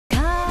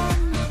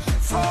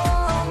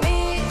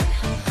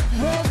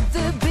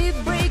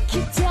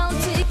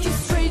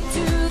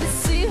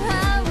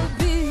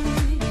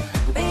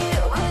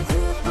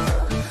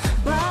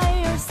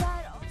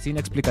sin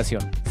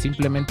explicación,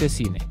 simplemente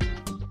cine.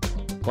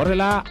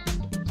 ¡Córrela!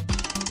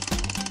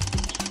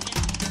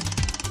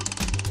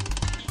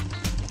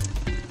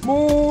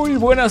 Muy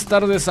buenas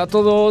tardes a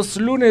todos,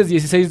 lunes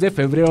 16 de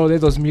febrero de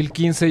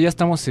 2015, ya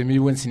estamos en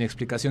vivo en Sin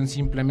Explicación,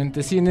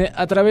 simplemente cine,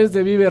 a través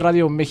de Vive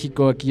Radio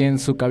México, aquí en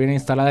su cabina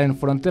instalada en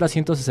Frontera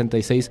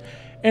 166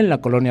 en la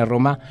Colonia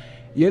Roma.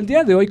 Y el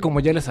día de hoy, como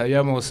ya les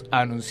habíamos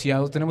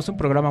anunciado, tenemos un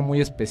programa muy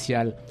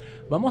especial.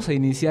 Vamos a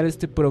iniciar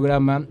este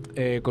programa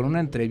con una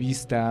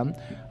entrevista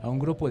a un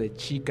grupo de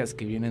chicas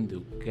que vienen de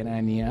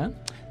Ucrania.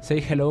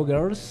 Say hello,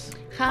 girls.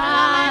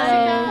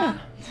 Hi.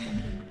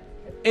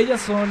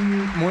 Ellas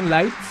son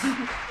Moonlight.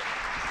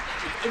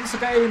 ¿Es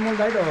okay,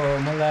 Moonlight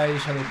o Moonlight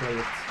Shadow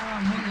Project?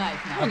 Moonlight.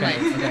 Okay.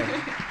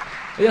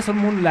 Ellas son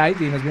Moonlight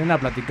y nos vienen a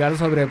platicar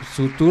sobre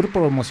su tour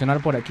promocional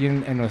por aquí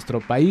en nuestro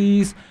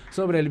país,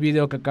 sobre el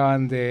video que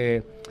acaban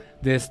de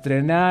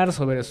estrenar,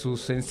 sobre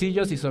sus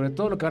sencillos y sobre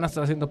todo lo que van a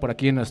estar haciendo por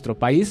aquí en nuestro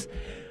país.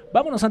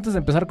 Vámonos antes de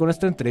empezar con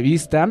esta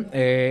entrevista,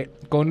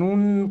 con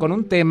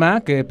un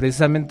tema que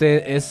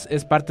precisamente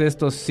es parte de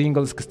estos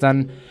singles que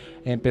están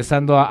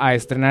empezando a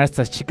estrenar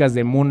estas chicas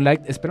de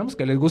Moonlight. Esperamos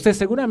que les guste.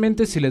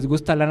 Seguramente si les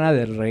gusta Lana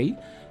del Rey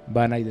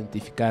van a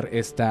identificar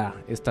esta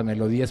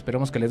melodía.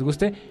 Esperamos que les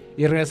guste.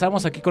 Y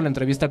regresamos aquí con la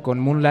entrevista con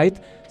Moonlight.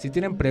 Si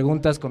tienen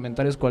preguntas,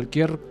 comentarios,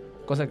 cualquier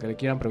cosa que le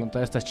quieran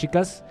preguntar a estas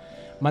chicas,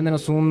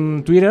 mándenos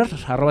un Twitter,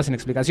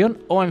 @sinexplicación,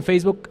 o en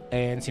Facebook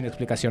en Sin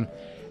Explicación.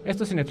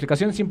 Esto es Sin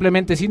Explicación,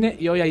 simplemente cine.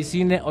 Y hoy hay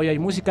cine, hoy hay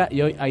música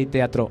y hoy hay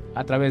teatro.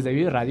 A través de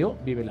Vive Radio,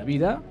 vive la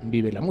vida,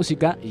 vive la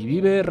música y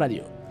vive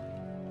radio.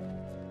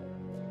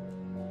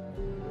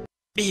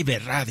 Vive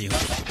Radio.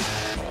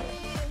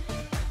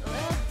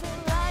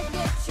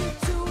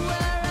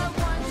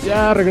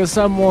 Ya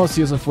regresamos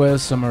y eso fue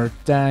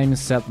Summertime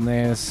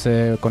Sadness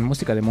con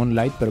música de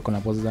Moonlight, pero con la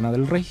voz de Lana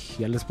del Rey.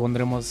 Ya les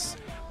pondremos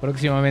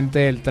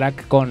próximamente el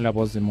track con la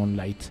voz de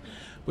Moonlight.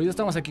 Pues ya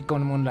estamos aquí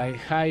con Moonlight.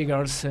 Hi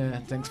girls,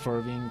 thanks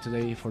for being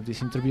today for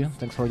this interview.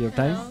 Thanks for your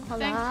time. Hello.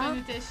 Thanks for the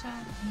invitation.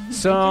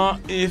 So,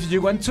 if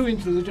you want to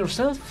introduce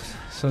yourself,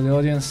 so the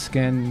audience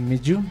can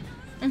meet you.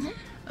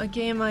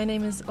 Okay, my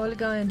name is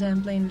Olga and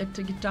I'm playing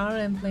electric guitar,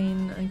 I'm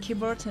playing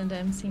keyboard and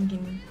I'm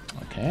singing.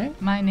 Okay.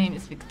 My name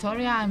is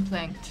Victoria, I'm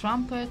playing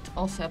trumpet,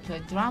 also I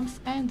play drums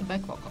and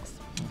back vocals.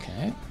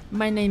 Okay.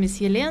 My name is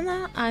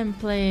Elena, I'm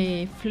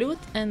playing flute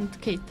and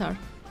guitar.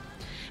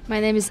 My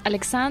name is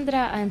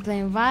Aleksandra, I'm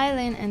playing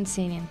violin and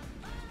singing.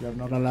 You're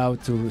not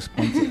allowed to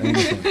respond to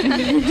anything.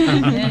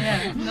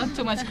 yeah, not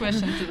too much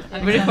question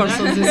to We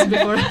rehearsed this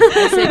before.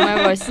 I save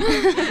my voice.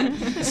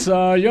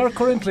 So you're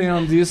currently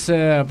on this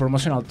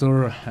promotional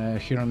tour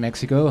here in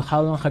Mexico.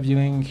 How long have you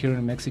been here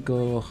in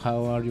Mexico?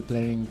 How are you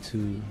planning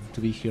to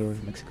be here in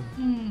Mexico?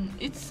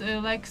 It's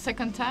like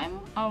second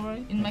time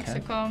in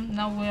Mexico.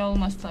 Now we're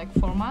almost like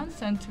 4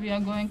 months and we are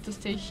going to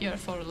stay here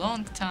for a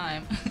long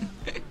time.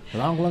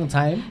 Long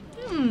time?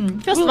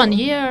 Just 1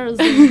 year.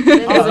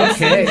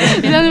 Okay.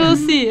 Then we'll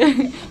see.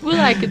 We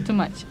like it too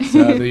much.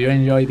 So do you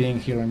enjoy being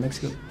here in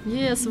Mexico?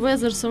 Yes,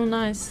 weather so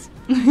nice.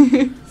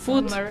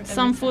 Food,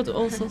 some food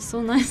also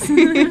so nice.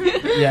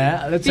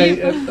 Yeah, let's say,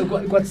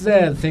 what's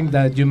the thing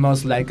that you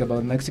most like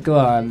about Mexico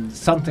and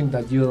something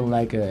that you don't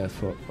like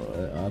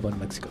about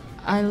Mexico?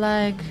 I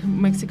like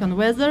Mexican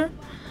weather.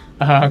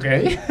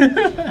 Okay.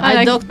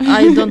 I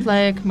don't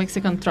like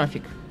Mexican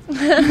traffic.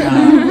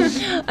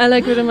 I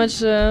like very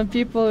much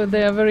people,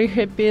 they are very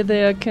happy,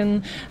 they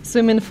can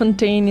swim in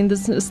fontaine in the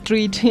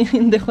street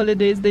in the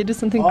holidays, they do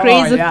something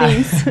crazy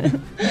things.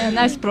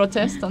 Nice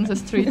protest on the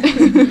street.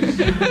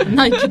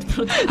 Naked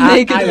protest.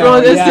 Naked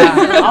protest.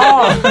 Yeah.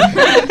 Oh.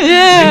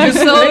 Yeah. Did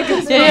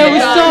you see Yeah, we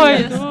saw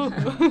it.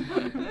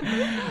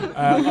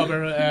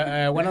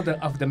 Over one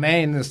of the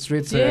main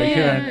streets here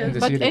in the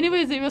but city. But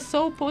anyways, they were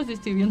so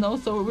positive,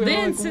 so we were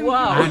Dancing. like,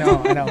 wow.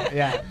 I know,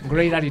 yeah,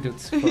 great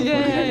attitudes.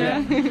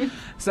 Yeah.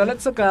 So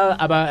let's talk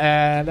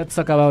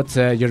about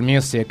your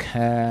music.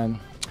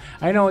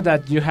 I know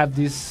that you have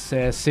this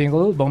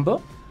single,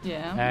 Bombo.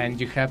 Yeah. And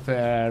you have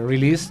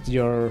released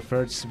your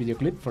first video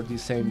clip for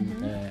this same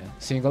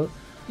single.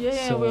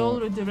 Yeah, so we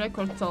already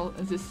recorded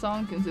this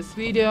song in this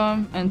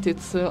video, and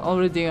it's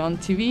already on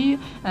TV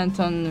and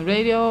on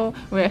radio.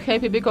 We're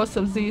happy because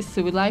of this.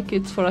 We like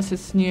it. For us,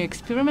 it's a new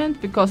experiment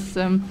because,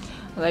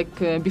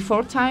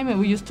 before time,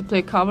 we used to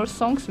play cover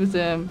songs with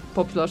a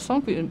popular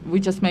song. We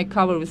just make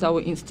cover with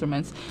our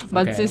instruments.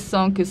 But this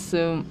song is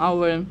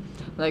our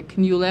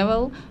new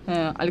level.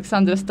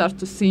 Aleksandra starts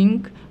to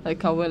sing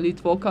our lead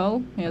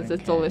vocal. Yes,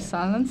 that's always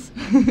silence.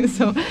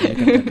 So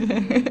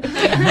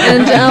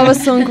and our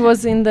song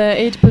was in the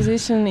 8th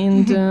position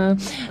in the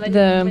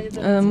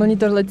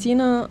Monitor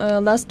Latino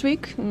last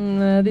week.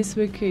 This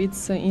week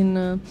it's in.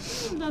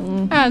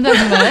 And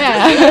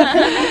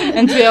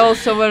we are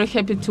also very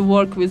happy to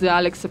work with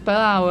Alex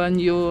Appella, our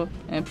new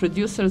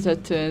producer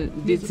that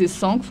did this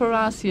song for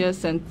us.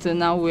 Yes, and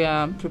now we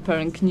are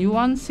preparing new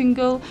one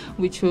single,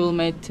 which will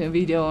make a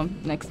video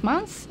next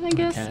month, I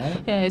guess. Okay.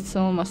 Yeah, it's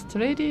almost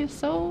ready.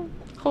 So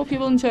hope you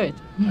will enjoy it.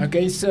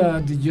 Okay,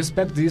 so did you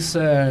expect this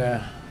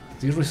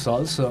these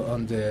results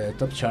on the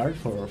top chart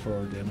for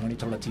the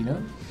Monitor Latino?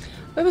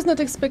 I was not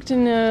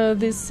expecting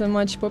this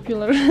much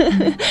popular.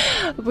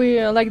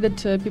 We like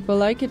that people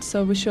like it,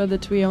 so we show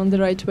that we are on the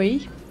right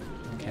way.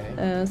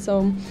 Okay.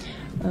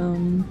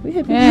 We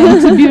happy. Yeah,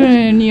 to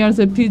be near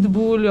the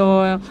Pitbull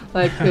or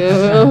like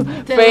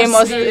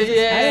famous,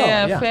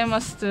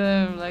 famous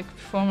like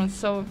performance.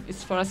 So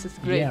it's for us, it's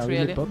great, yeah,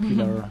 really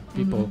popular Mm-hmm.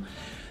 people.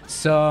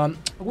 So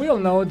we all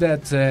know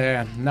that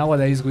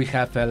nowadays we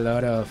have a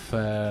lot of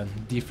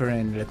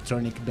different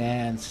electronic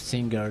bands,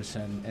 singers,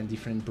 and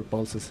different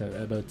proposals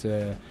about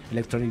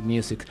electronic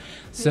music.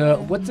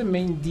 So what's the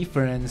main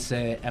difference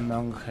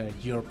among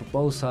your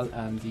proposal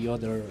and the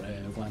other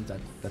one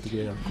that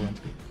we are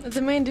currently?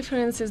 The main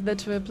difference is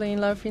that we're playing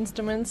live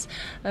instruments.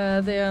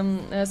 They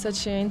are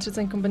such an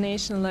interesting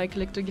combination, like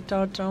electric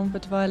guitar,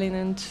 trumpet, violin,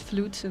 and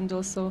flute. And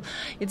also,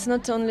 it's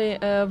not only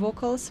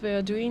vocals we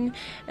are doing,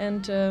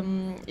 and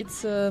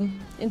it's an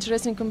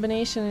interesting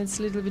combination. It's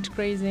a little bit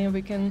crazy.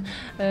 We can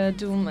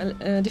do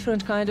a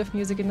different kind of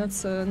music, and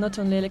not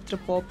only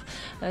electropop.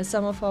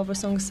 Some of our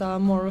songs are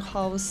more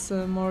house,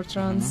 more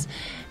trance.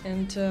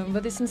 And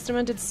but this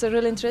instrument, it's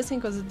really interesting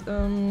because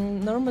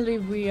normally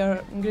we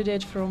are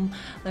graduated from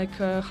like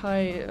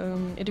high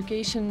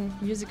education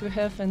music we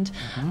have, and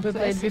we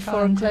played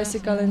before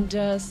classical and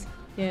jazz.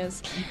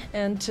 Yes,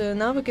 and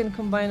now we can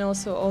combine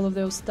also all of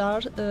those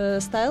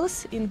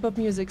styles in pop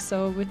music.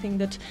 So we think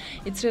that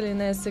it's really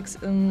nice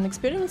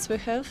experience we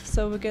have.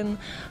 So we can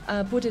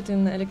put it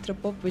in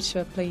electropop, which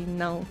we're playing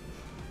now.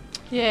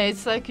 Yeah,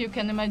 it's like you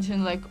can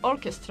imagine like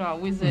orchestra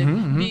with the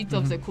beat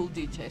of the cool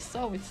DJ.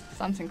 So it's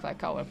something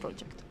like our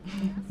project.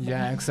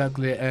 Yeah,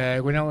 exactly.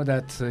 We know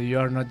that you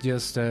are not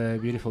just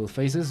beautiful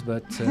faces,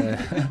 but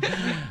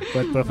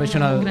but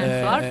professional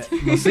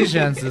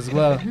musicians as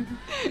well.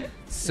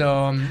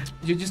 So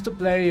you used to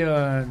play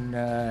on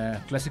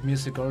classic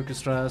music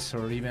orchestras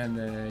or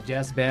even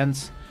jazz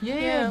bands.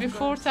 Yeah,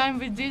 before time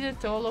we did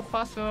it. All of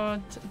us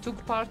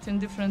took part in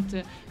different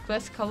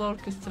classical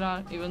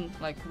orchestra, even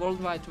like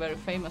worldwide, very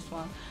famous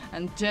one,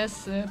 and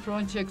jazz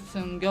projects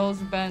and girls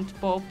band,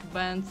 pop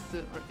bands.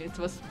 It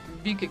was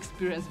big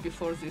experience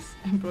before this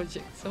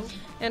project. So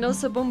and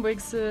also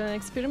Bombix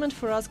experiment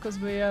for us, because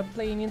we are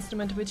playing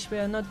instrument which we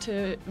are not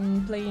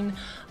playing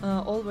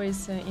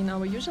always in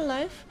our usual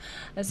life.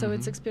 So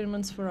it's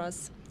experiments for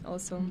us.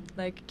 Also,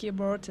 like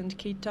keyboard and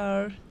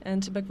guitar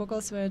and back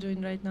vocals we are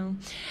doing right now,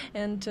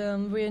 and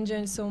we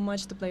enjoy so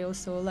much to play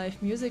also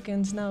live music.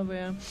 And now we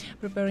are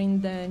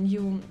preparing the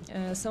new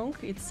song.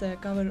 It's a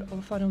cover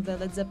of one of the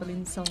Led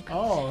Zeppelin song.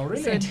 Oh,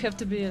 really? So it have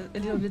to be a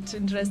little bit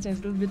interesting, a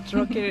little bit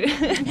rocky.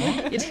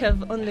 It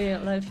have only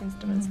live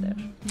instruments there.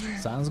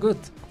 Sounds good.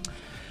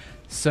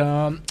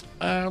 So,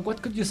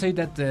 what could you say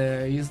that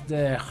is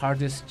the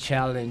hardest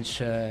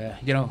challenge,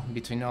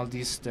 between all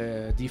these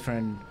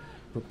different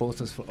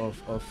proposals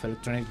of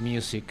electronic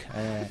music?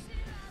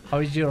 How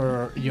is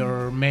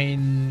your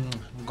main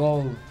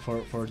goal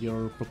for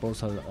your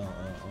proposal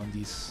on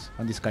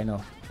this kind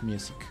of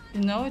music?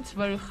 You know, it's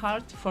very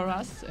hard for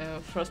us,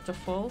 first of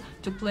all,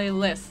 to play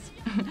less.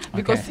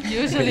 Because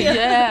usually,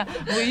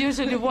 we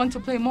usually want to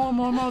play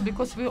more,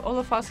 because we all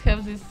of us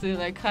have this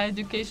like high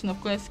education of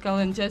classical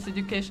and jazz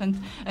education,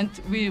 and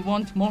we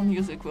want more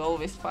music. We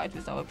always fight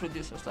with our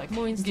producers, like,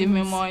 give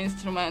me more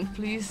instrument,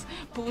 please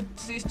put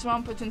this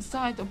trumpet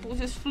inside, or put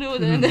this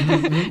flute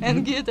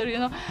and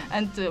guitar,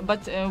 And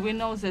but we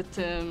know that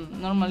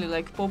normally,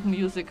 like pop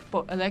music,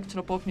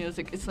 electro pop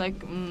music, it's like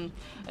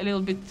a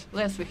little bit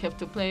less we have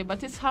to play,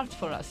 but it's hard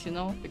for us,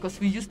 because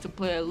we used to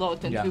play a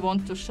lot, and we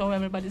want to show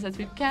everybody that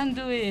we can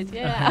do it.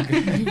 Yeah.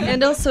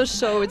 And also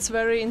show. It's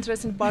very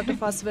interesting part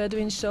of us. We're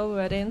doing show.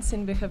 We're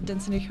dancing. We have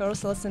dancing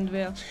rehearsals, and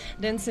we're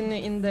dancing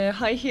in the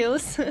high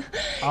heels.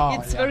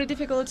 It's very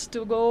difficult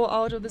to go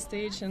out of the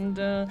stage, and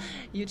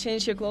you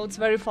change your clothes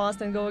very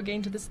fast and go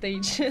again to the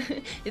stage.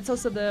 It's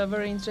also the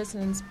very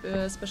interesting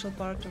and special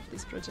part of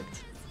this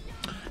project.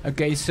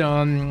 Okay, so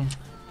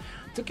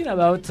talking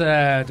about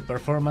the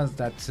performance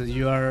that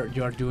you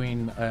are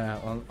doing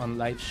on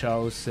live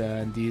shows,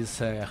 these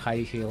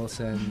high heels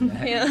and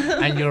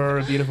and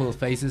your beautiful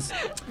faces,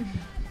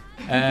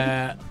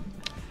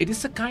 it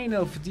is a kind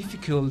of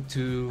difficult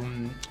to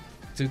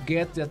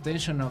get the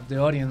attention of the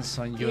audience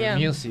on your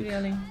music.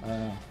 Really.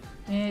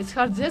 Yeah, it's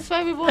hard. That's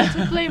why we want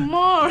to play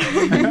more.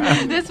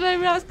 That's why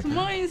we ask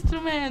more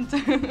instrument.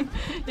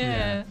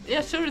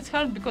 Yeah, sure, it's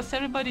hard because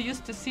everybody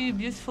used to see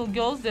beautiful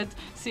girls that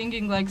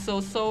singing like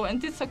so,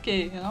 and it's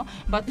okay,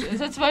 But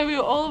that's why we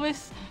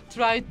always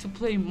try to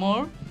play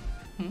more.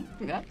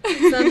 Yeah.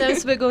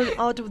 Sometimes we go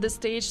out of the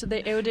stage to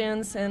the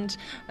audience, and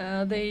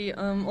they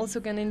also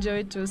can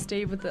enjoy to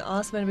stay with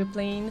us when we're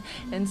playing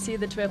and see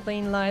that we're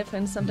playing live.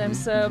 And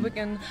sometimes we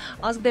can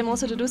ask them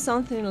also to do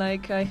something,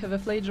 like I have a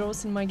flayed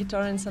rose in my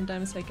guitar, and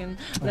sometimes I can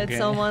let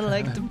someone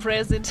like to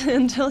press it,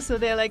 and also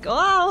they're like,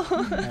 wow.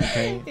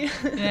 Okay. Yeah,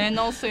 and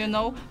also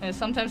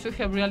sometimes we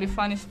have really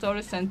funny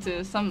stories, and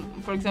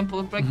for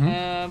example,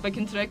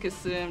 backing track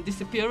is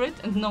disappeared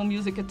and no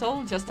music at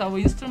all, just our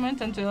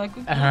instrument, and we look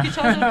at each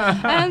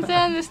other. And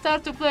then we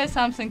start to play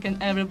something, and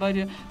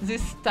everybody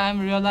this time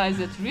realize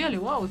that really,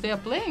 wow, they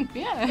are playing.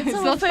 Yeah, It's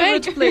our not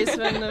favorite fake. place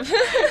when.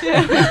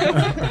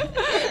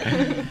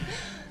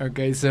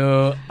 Okay, so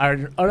are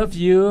all of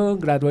you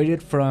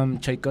graduated from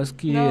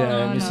Tchaikovsky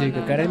No, Music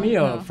no, Academy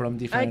no, or no. from I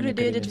different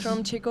graduated academies?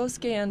 from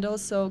Tchaikovsky and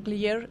also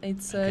Glier.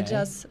 It's Okay.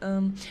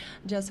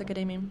 jazz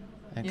academy.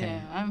 Okay.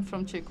 Yeah, I'm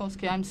from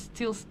Tchaikovsky. I'm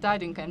still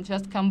studying. I'm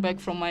just come back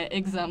from my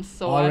exams,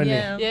 so Oh, really?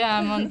 Yeah.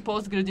 I'm on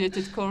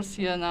postgraduate course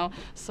here now.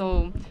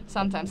 So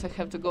sometimes I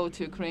have to go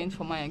to Ukraine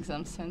for my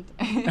exams, and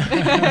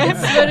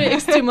It's very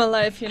extreme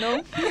life, you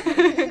know.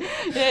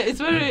 yeah, it's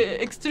very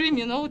extreme,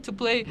 to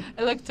play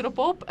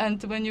electropop, and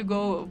when you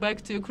go back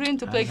to Ukraine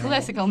to play I know.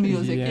 classical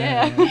music.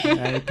 Yeah.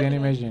 I can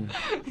imagine.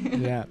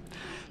 Yeah.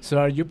 So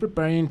are you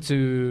preparing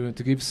to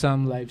give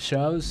some live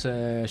shows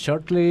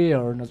shortly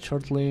or not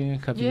shortly?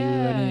 Have you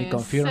any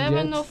confirmed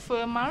 7 yet? of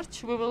March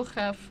we will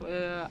have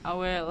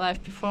our live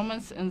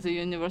performance in the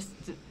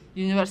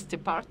university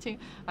party.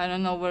 I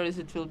don't know where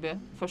it will be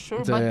for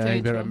sure, The but it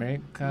will.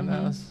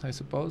 Ibero-Americanas, I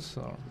suppose.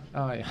 Or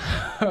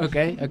yeah.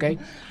 Okay.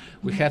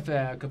 We have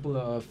a couple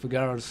of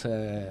girls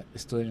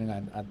studying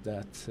at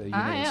that university.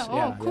 Yeah.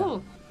 Oh,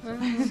 cool.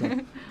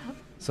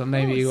 So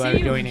maybe you are see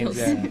you joining girls.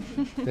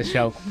 the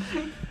show.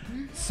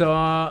 So,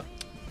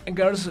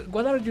 girls,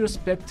 what are you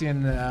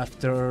expecting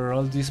after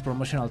all this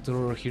promotional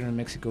tour here in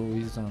Mexico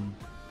is done?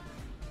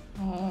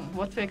 Oh,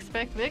 what we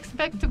expect? We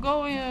expect to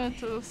go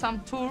to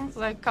some tour,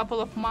 like couple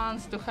of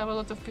months, to have a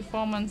lot of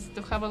performance,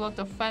 to have a lot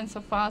of fans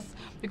of us,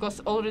 because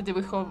already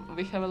we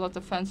have a lot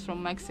of fans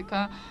from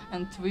Mexico,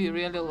 and we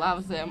really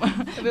love them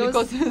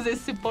because they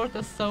support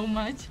us so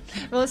much.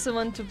 We also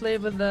want to play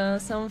with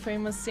some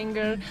famous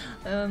singer.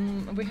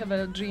 We have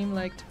a dream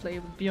like to play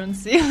with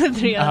Beyonce, with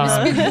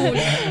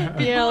Rihanna.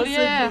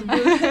 Yeah.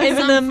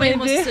 Some maybe.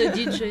 famous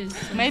DJs.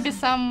 Maybe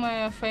some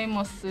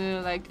famous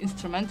like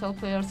instrumental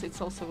players. It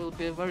also will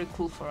be very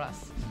cool for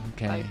us.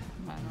 Okay. Like,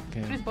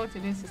 Okay. Chris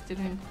Botti is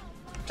steering.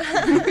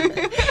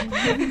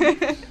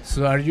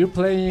 So, are you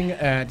playing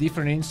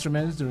different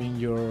instruments during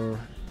your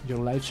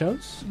live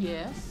shows?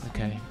 Yes.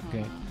 Okay.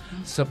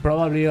 So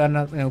probably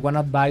one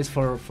advice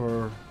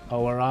for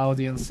our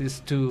audience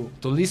is to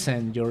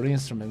listen your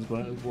instruments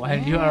while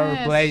you are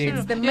Yes, playing. sure.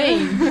 It's the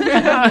main.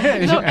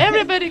 No,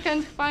 everybody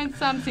can find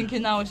something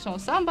in our show.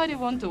 Somebody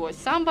want to watch,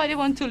 somebody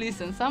want to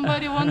listen,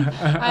 somebody want,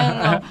 I don't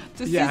know,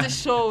 to see the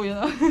show,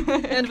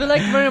 And we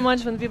like very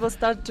much when people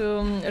start to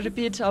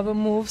repeat our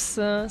moves.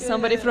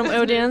 Somebody from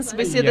audience,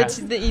 we see that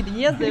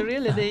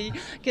they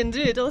can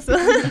do it also.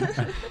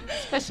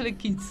 Especially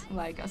kids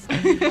like us.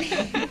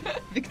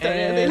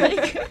 Victoria, they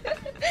like.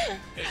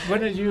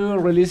 When are you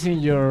releasing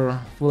your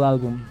full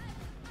album?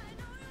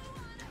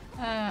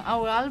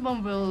 Our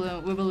album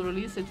we will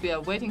release it. We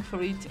are waiting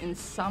for it in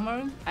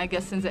summer. I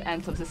guess in the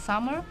end of the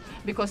summer,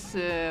 because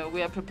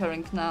we are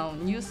preparing now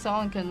new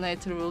song, and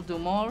later we'll do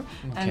more.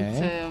 Okay.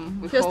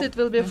 And we First, hope it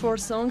will be 4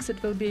 songs.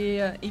 It will be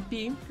EP.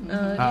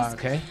 disc.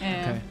 Okay.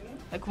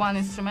 like one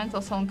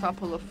instrumental song,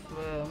 couple of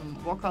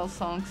vocal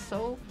songs.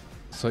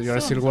 So you are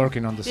soon. still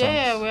working on the songs?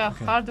 Yeah, we are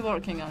hard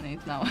working on it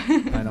now.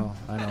 I know.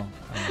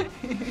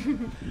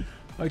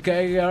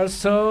 Okay, girls,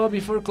 so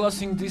before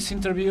closing this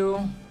interview,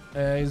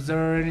 is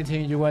there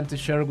anything you want to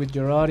share with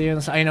your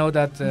audience? I know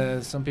that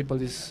some people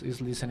is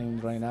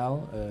listening right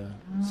now.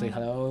 Say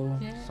hello,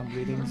 some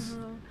greetings.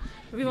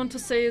 We want to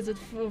say that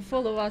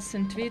follow us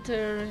in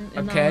Twitter.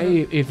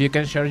 Okay, if you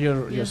can share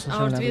your social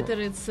our network.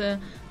 Twitter, it's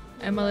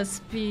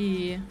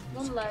MLSP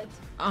Moonlight.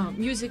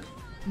 Music.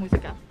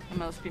 Musica.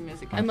 MLSP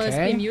Musica. Okay.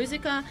 MLSP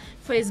Musica.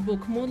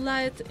 Facebook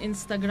Moonlight.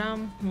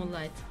 Instagram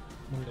Moonlight.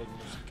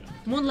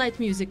 Moonlight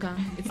Musica.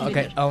 It's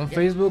Okay, Twitter. on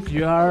Facebook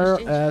you are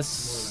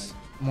as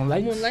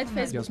Moonlight? Moonlight,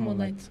 Facebook Just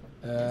Moonlight.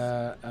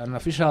 An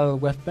official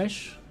web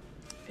page?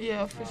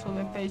 Yeah, official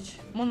web page.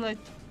 Moonlight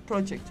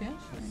Project, yeah?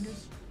 I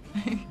guess.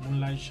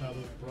 Moonlight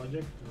Shadow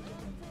Project.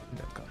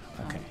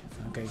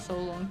 Okay. So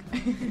long.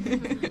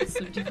 It's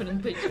a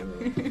different picture.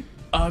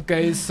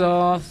 Okay,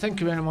 so thank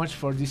you very much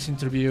for this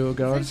interview,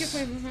 girls. Thank you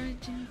for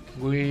inviting.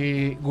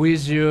 We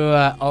wish you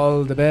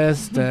all the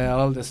best,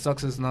 all the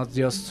success, not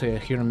just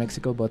here in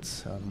Mexico, but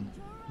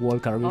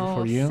world career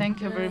for you.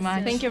 Thank you very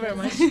much. Thank you very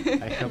much.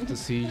 I hope to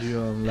see you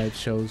on live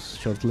shows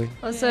shortly.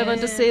 Also, I want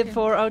to say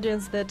for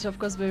audience that, of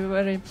course,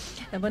 I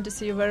want to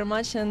see you very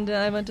much, and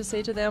I want to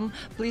say to them,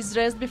 please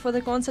rest before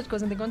the concert,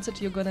 because in the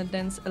concert you're gonna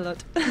dance a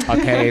lot.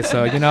 Okay,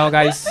 so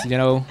guys,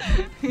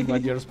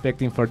 what you're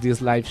expecting for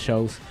these live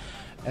shows.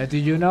 Do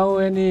you know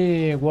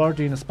any word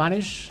in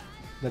Spanish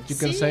that you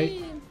can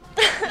say?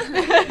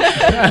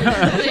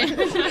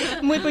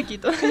 Muy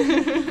poquito.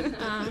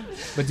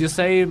 But you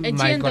say my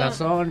Entiendo.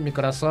 corazón, mi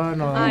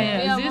corazón, or...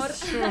 This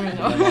true.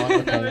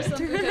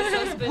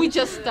 Okay. We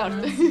just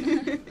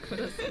started.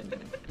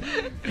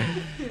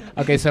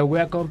 Okay, so we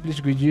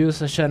accomplished with you,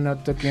 Sasha,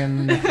 not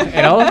talking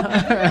at all.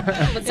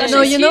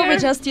 No, you know, we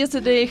just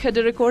yesterday had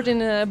a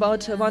recording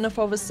about one of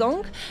our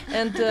song,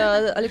 and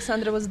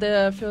Aleksandra was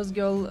the first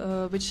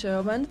girl which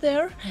went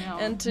there,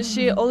 and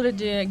she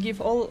already gave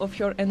all of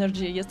her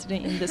energy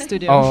yesterday in the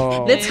studio.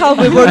 Oh. That's how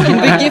we work.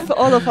 We give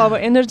all of our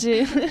energy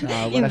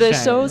in the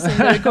shame. shows and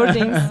the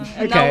recordings.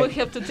 And now we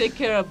have to take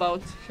care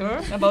about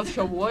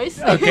her voice.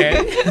 Okay.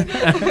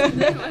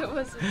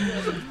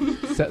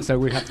 So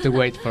we have to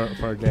wait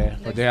for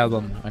the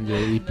album and the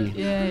EP.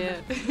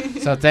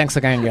 Yeah. So thanks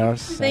again,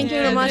 girls. Thank you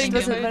very much. It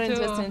was a very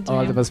interesting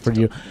All the interview. best for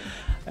you.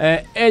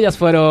 Ellas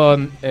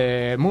fueron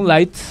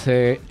Moonlight.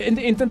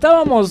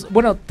 Intentábamos,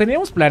 bueno,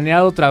 teníamos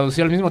planeado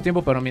traducir al mismo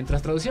tiempo, pero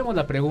mientras traducíamos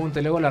la pregunta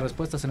y luego la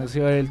respuesta se nos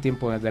dio el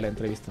tiempo de la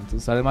entrevista.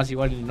 Entonces, además,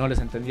 igual no les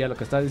entendía lo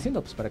que estaba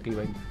diciendo, pues para qué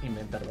iba a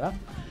inventar, ¿verdad?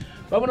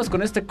 Vámonos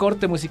con este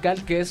corte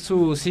musical que es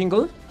su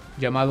single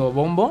llamado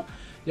Bombo.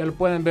 Ya lo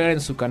pueden ver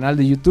en su canal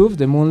de YouTube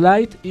de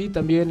Moonlight y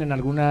también en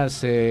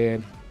algunas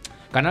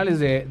canales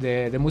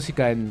de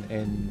música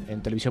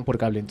en televisión por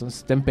cable. Entonces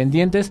estén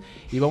pendientes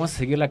y vamos a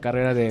seguir la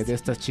carrera de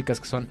estas chicas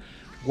que son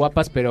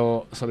guapas,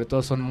 pero sobre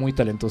todo son muy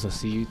talentosas.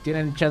 Si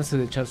tienen chance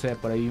de echarse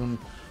por ahí un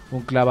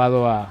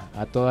clavado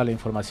a toda la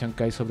información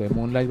que hay sobre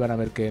Moonlight, van a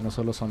ver que no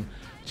solo son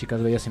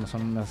chicas bellas, sino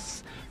son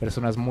unas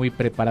personas muy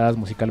preparadas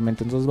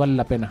musicalmente. Entonces vale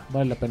la pena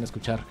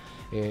escuchar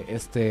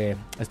este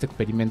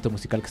experimento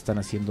musical que están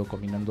haciendo,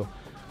 combinando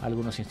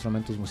algunos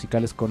instrumentos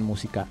musicales con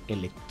música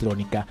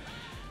electrónica.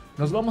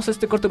 Nos vamos a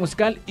este corte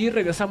musical y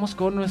regresamos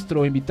con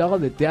nuestro invitado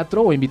de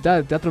teatro, o invitada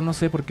de teatro, no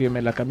sé, porque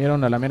me la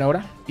cambiaron a la mera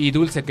hora. Y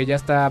Dulce, que ya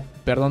está,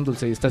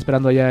 Dulce, está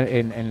esperando allá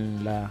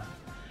en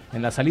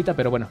la salita,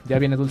 pero bueno, ya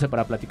viene Dulce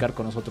para platicar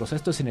con nosotros.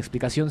 Esto es Sin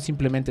Explicación,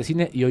 simplemente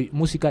cine, y hoy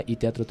música y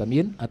teatro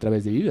también, a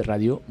través de Vive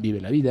Radio.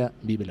 Vive la vida,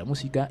 vive la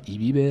música y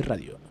vive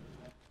radio.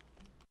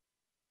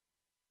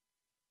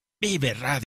 Vive Radio.